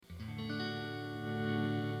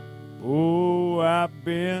I've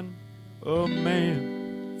been a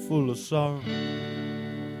man full of sorrow.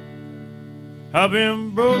 I've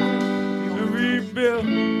been broken and rebuilt,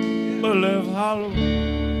 but left hollow.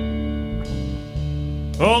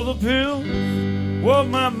 All the pills were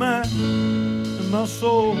my mind and my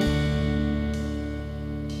soul,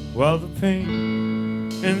 while the pain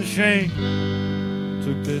and the shame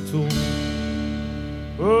took their toll.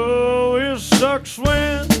 Oh, it sucks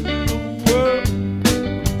when the world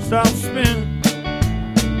stops spinning.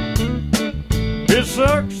 It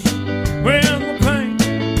sucks when the pain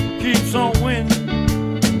keeps on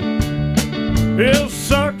winning. It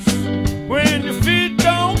sucks when your feet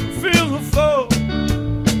don't feel the floor.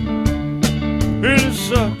 It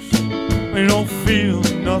sucks when you don't feel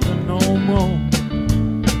nothing no more.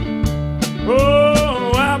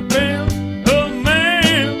 Oh, I've been a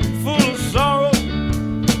man full of sorrow.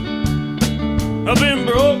 I've been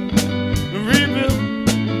broke and rebuilt,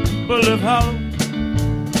 but left hollow.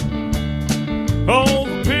 All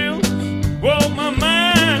the pills were my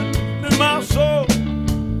mind and my soul,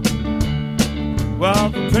 while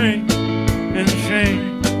the pain and the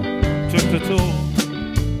shame took the toll.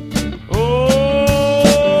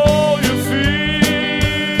 Oh, you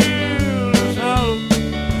feel this hollow,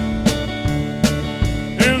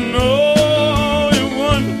 and all you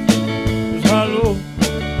wonder is how low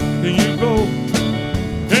can you go,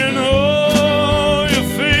 and all you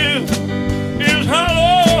feel is how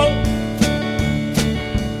low,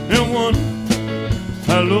 and wonder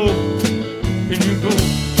how low can you go.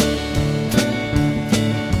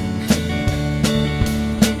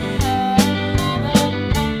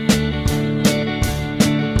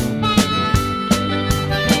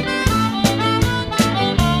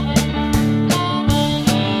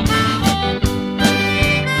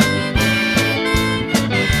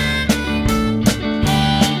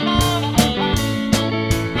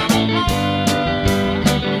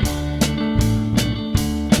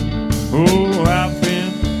 Oh, I've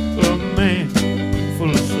been a man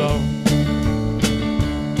full of sorrow.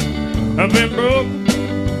 I've been broken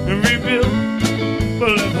and rebuilt, but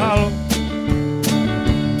left hollow.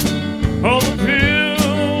 All the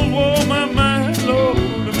pills wore my mind, Lord,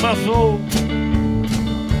 and my soul,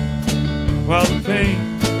 while the pain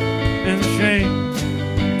and the shame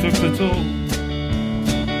took the toll.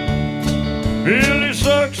 Really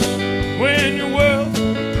sucks when your world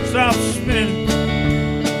stops spinning.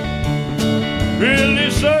 Really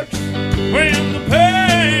sucks when the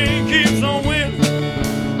pain keeps on winning.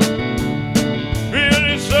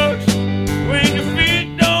 Really sucks when your feet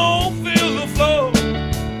don't feel the floor.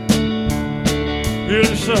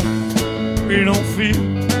 Really sucks when you don't feel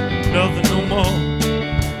nothing no more.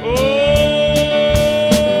 Oh,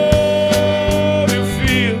 you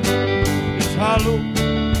feel it's hollow.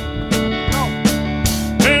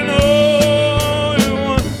 And oh, you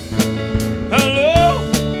wonder how low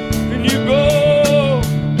can you go.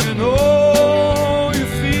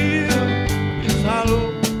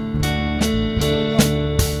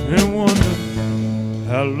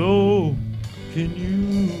 How low can you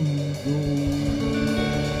go?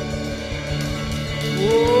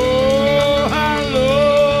 Whoa.